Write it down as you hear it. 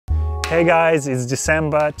Hey guys, it's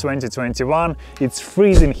December 2021, it's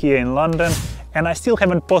freezing here in London and I still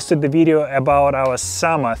haven't posted the video about our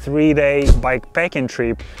summer 3-day bikepacking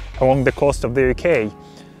trip along the coast of the UK,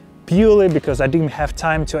 purely because I didn't have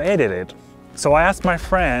time to edit it. So I asked my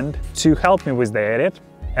friend to help me with the edit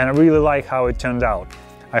and I really like how it turned out.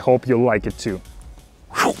 I hope you'll like it too.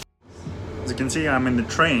 As you can see, I'm in the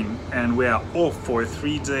train and we are off for a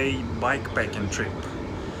 3-day bikepacking trip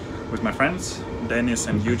with my friends Dennis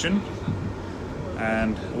and Eugene.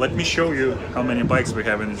 And let me show you how many bikes we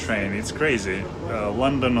have in the train. It's crazy.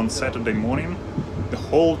 London on Saturday morning, the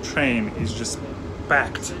whole train is just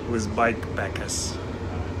packed with bikepackers.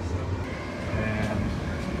 And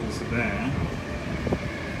also there.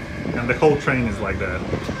 And the whole train is like that.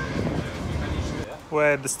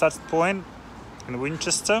 We're at the start point in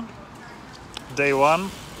Winchester. Day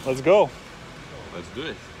 1. Let's go. Let's do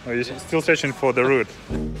it. Are you still searching for the route?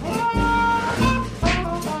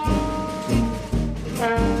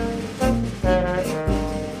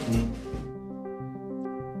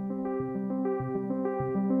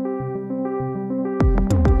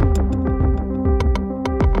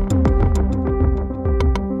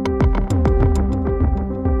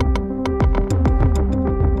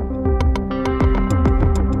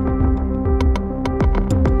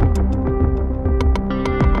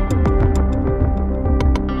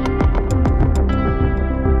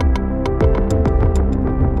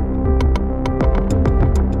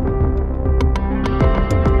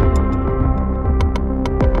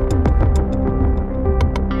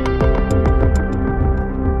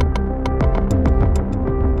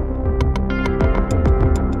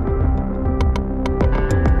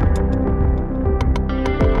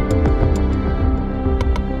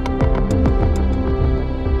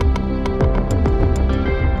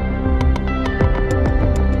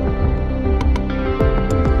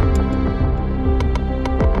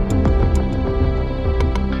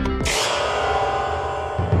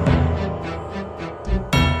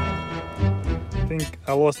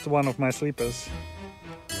 I lost one of my slippers.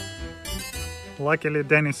 Luckily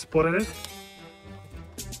Dennis spotted it.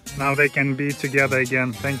 Now they can be together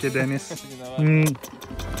again. Thank you, Dennis.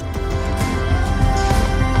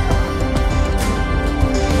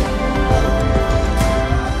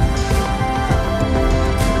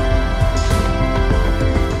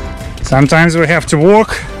 Sometimes we have to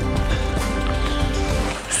walk.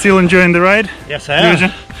 Still enjoying the ride? Yes, I am.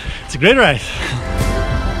 Eugene? It's a great ride.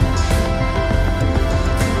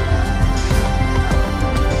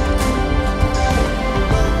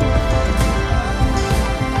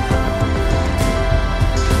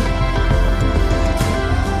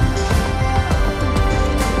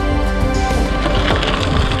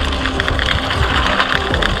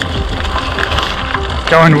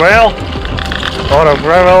 Going well, a lot of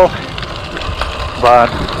gravel, but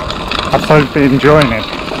absolutely enjoying it.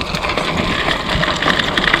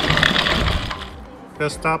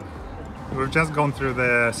 First stop, we've just gone through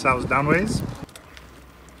the South Downways.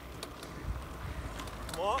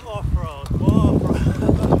 More off-road, more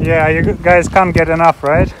off-road. Yeah, you guys can't get enough,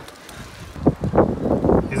 right?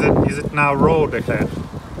 Is it now road ahead?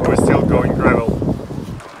 Or we're still going gravel?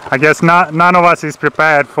 I guess none of us is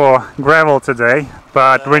prepared for gravel today.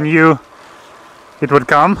 But when it would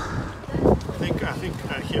come? I think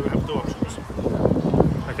here we have two options.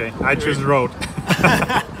 Okay, I choose road.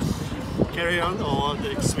 Carry on or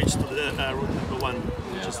switch to the route number 1,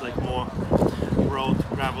 which is like more road,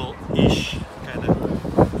 gravel-ish kind of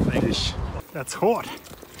thing. That's hot.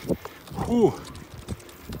 Whew.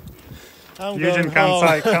 Eugene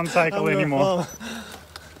can't cycle anymore.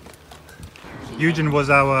 Eugene was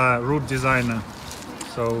our route designer.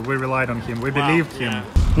 So we relied on him, we believed him.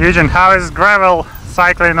 Eugene, how is gravel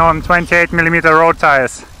cycling on 28mm road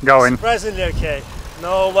tires going? Surprisingly okay.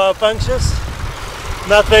 No punctures,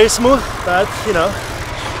 not very smooth, but you know,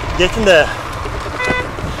 getting there.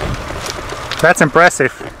 That's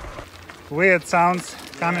impressive. Weird sounds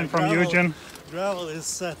coming from Eugene. Gravel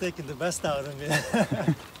is taking the best out of me.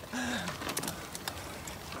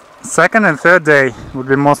 Second and third day would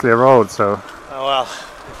be mostly road, so... Oh well.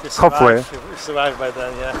 Hopefully. If we survive by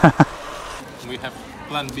then, yeah. We have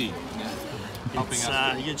plan B. Yeah.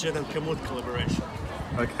 It's Eugene and Kamut collaboration.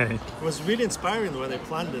 Okay. It was really inspiring when they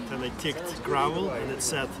planned it and they ticked gravel and it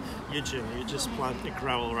said, Eugene, you just planned a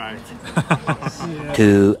gravel ride.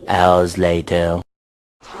 2 hours later.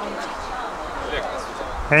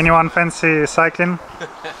 Anyone fancy cycling?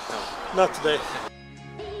 Not today.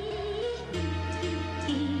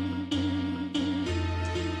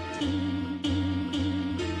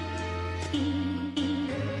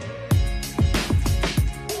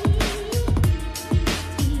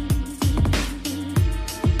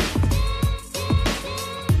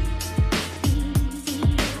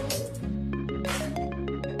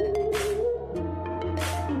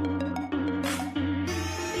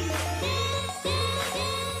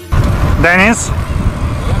 Dennis,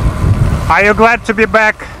 are you glad to be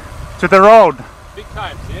back to the road? Big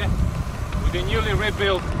times, yeah. With the newly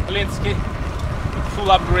rebuilt Linsky, with full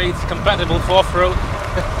upgrades, compatible for off-road.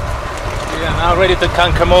 Yeah, now ready to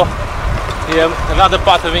conquer more. Yeah, another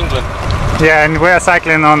part of England. Yeah, and we're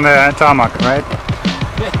cycling on the tarmac, right?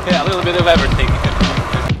 Yeah, a little bit of everything.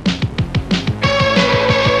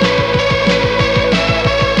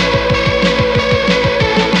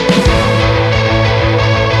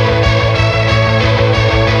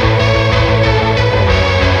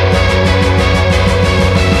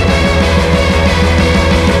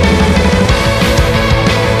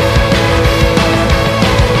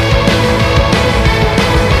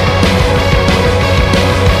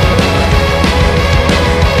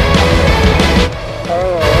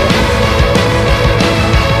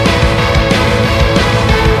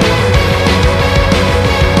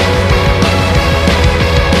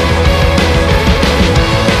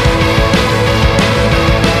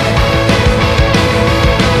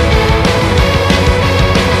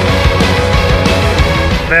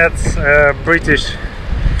 That's British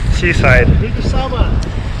seaside. British summer.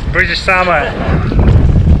 British summer.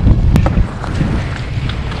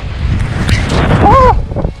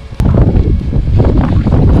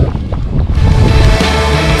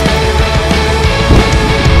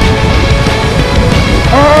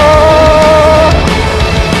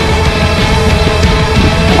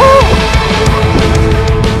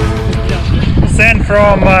 Sand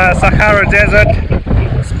from Sahara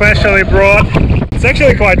Desert, specially brought. It's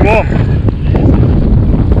actually quite warm.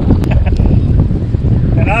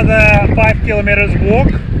 Another 5 kilometers walk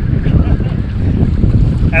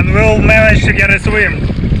and we'll manage to get a swim.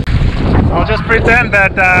 I'll just pretend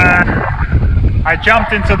that I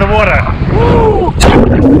jumped into the water. Woo!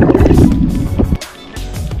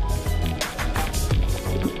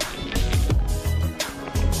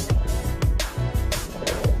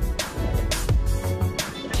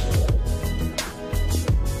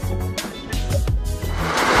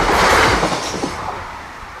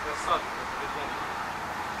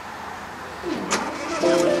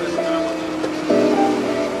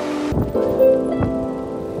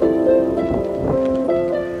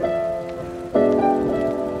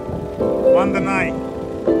 On the night,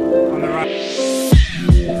 on the right.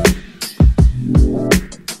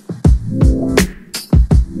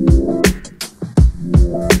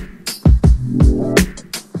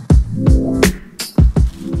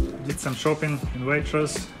 Did some shopping in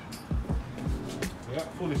Waitrose. Yeah,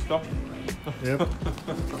 fully stocked. Yep.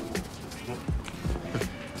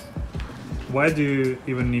 Why do you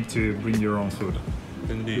even need to bring your own food?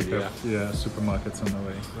 Indeed, yeah. Yeah, supermarkets on the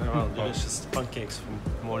way. Well, delicious pancakes from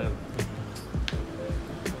morning.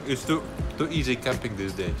 It's too easy camping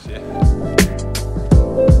these days, yeah.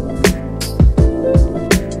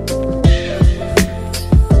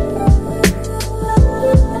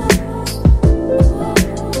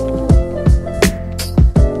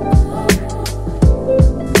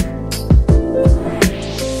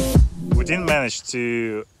 We didn't manage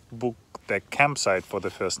to book the campsite for the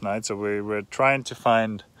first night, so we were trying to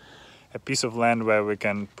find a piece of land where we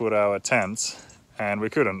can put our tents, and we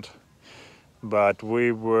couldn't. But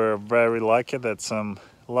we were very lucky that some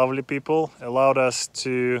lovely people allowed us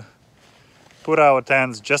to put our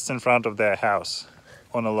tents just in front of their house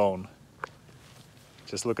on a lawn.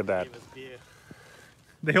 Just look at that.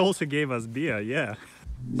 They also gave us beer, yeah.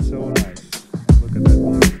 So nice. Look at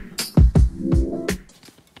that.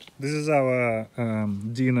 This is our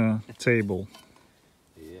dinner table.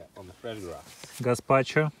 Yeah, on the fresh grass.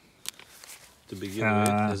 Gazpacho, To begin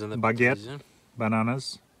with, isn't it? baguette,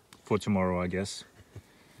 bananas. For tomorrow, I guess.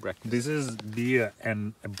 Breakfast. This is beer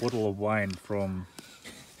and a bottle of wine from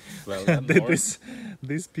Well,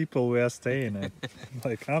 these people we are staying at.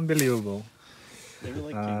 Like, unbelievable. They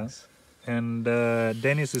were like kings. And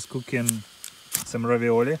Dennis is cooking some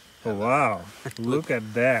ravioli. Oh wow, look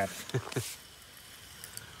at that.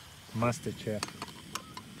 Master chef.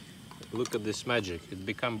 Look at this magic. It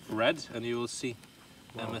become red and you will see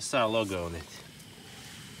the MSR logo on it.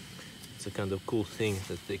 It's a kind of cool thing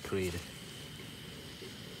that they created.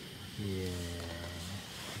 Yeah.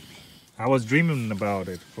 I was dreaming about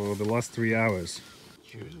it for the last 3 hours.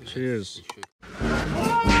 Cheers. man. Cheers. You should.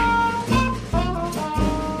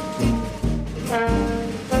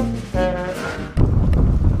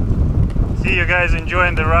 See you guys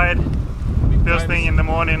enjoying the ride. First thing in the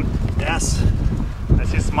morning. Yes. I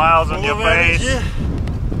see smiles on your face. We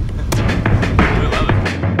love it.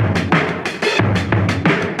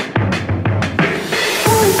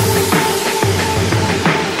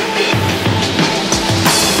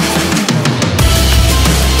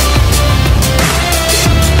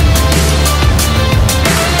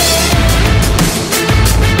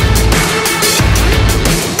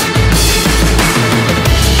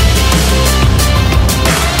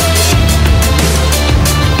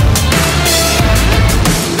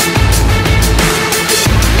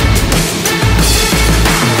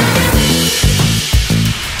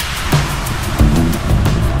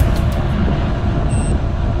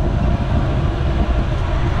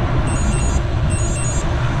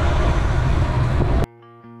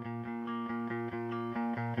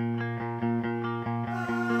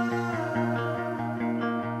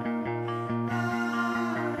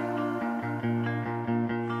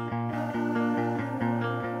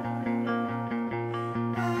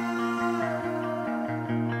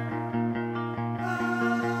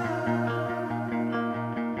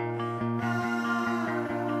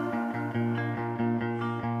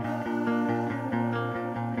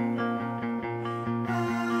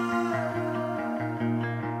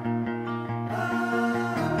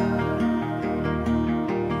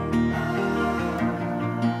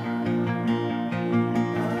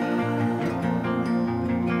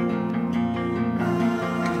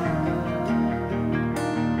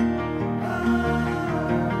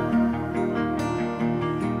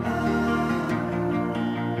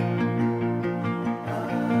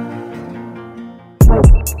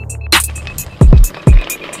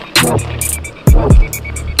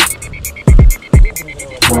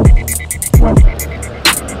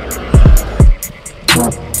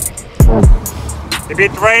 A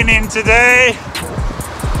bit raining today.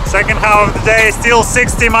 Second half of the day, still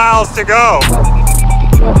 60 miles to go.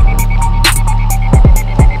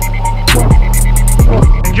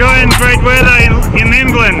 Enjoying great weather in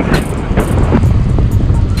England.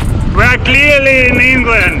 We are clearly in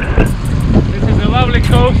England. This is a lovely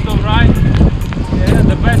coast, alright? Yeah,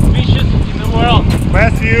 the best beaches in the world.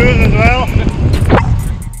 Best views as well.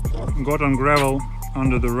 Got on gravel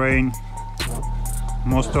under the rain.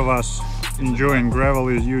 Most of us enjoying gravel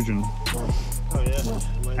is Eugene. Oh yeah,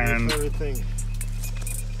 my And favorite thing.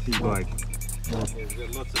 his bike. There's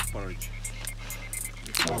got lots of porridge.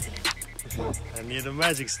 I need a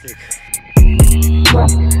magic stick.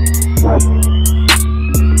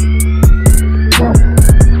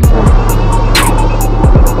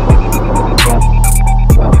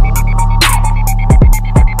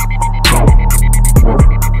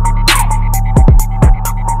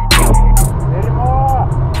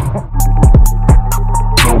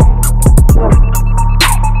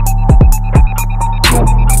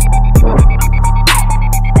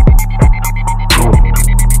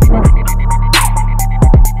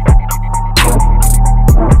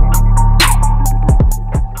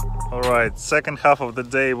 Second half of the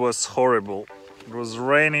day was horrible. It was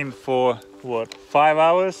raining for what, 5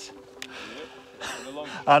 hours?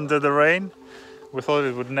 Under the rain. We thought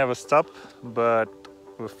it would never stop, but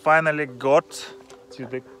we finally got to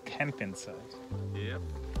the camping site. Yep.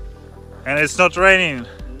 And it's not raining.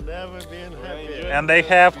 Never been happier. And they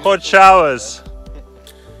have hot showers.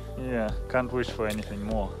 Yeah, can't wish for anything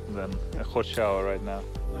more than a hot shower right now.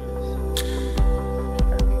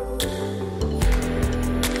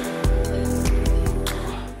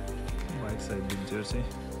 Big Jersey.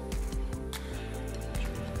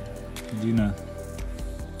 Dinner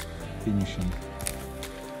finishing.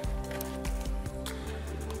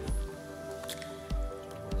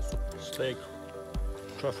 Steak,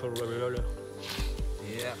 truffle ravioli.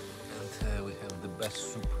 Yeah, and we have the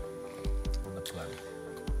best soup on the planet.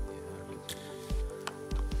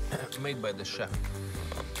 Yeah. Made by the chef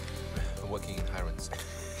working in Harrods.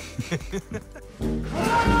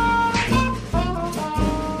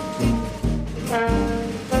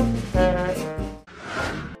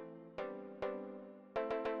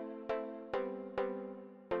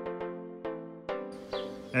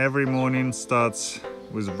 Every morning starts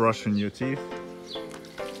with brushing your teeth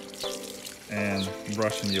and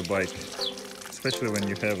brushing your bike, especially when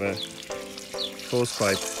you have a hose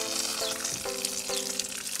pipe.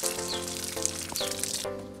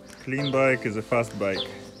 Clean bike is a fast bike.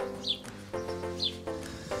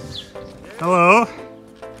 Hello!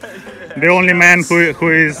 The only man who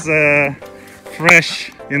is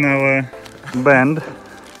fresh in our band.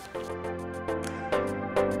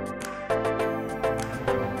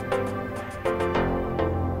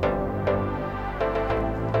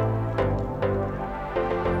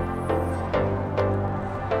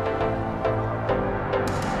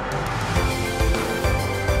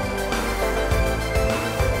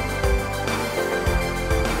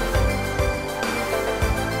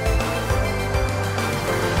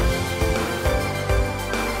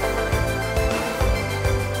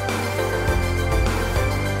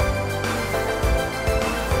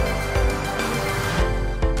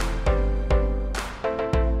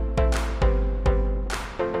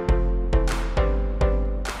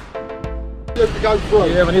 To go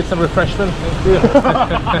through. Yeah, we need some refreshment. Thank you.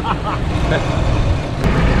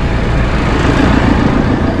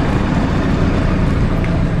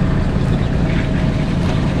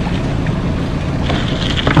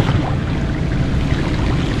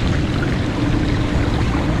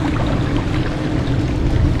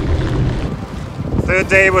 Third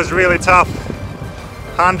day was really tough.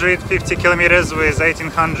 150 kilometers with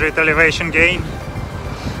 1800 elevation gain.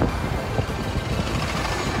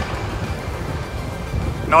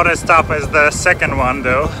 Not as tough as the second one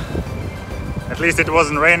though. At least it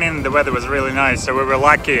wasn't raining, the weather was really nice, so we were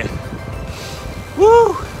lucky.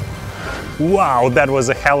 Woo! Wow, that was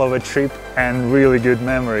a hell of a trip and really good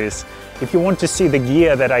memories. If you want to see the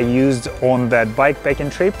gear that I used on that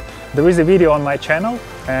bikepacking trip, there is a video on my channel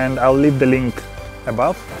and I'll leave the link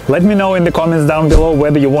above. Let me know in the comments down below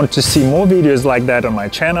whether you want to see more videos like that on my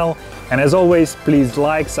channel. And as always, please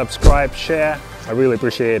like, subscribe, share. I really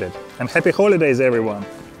appreciate it. And happy holidays, everyone!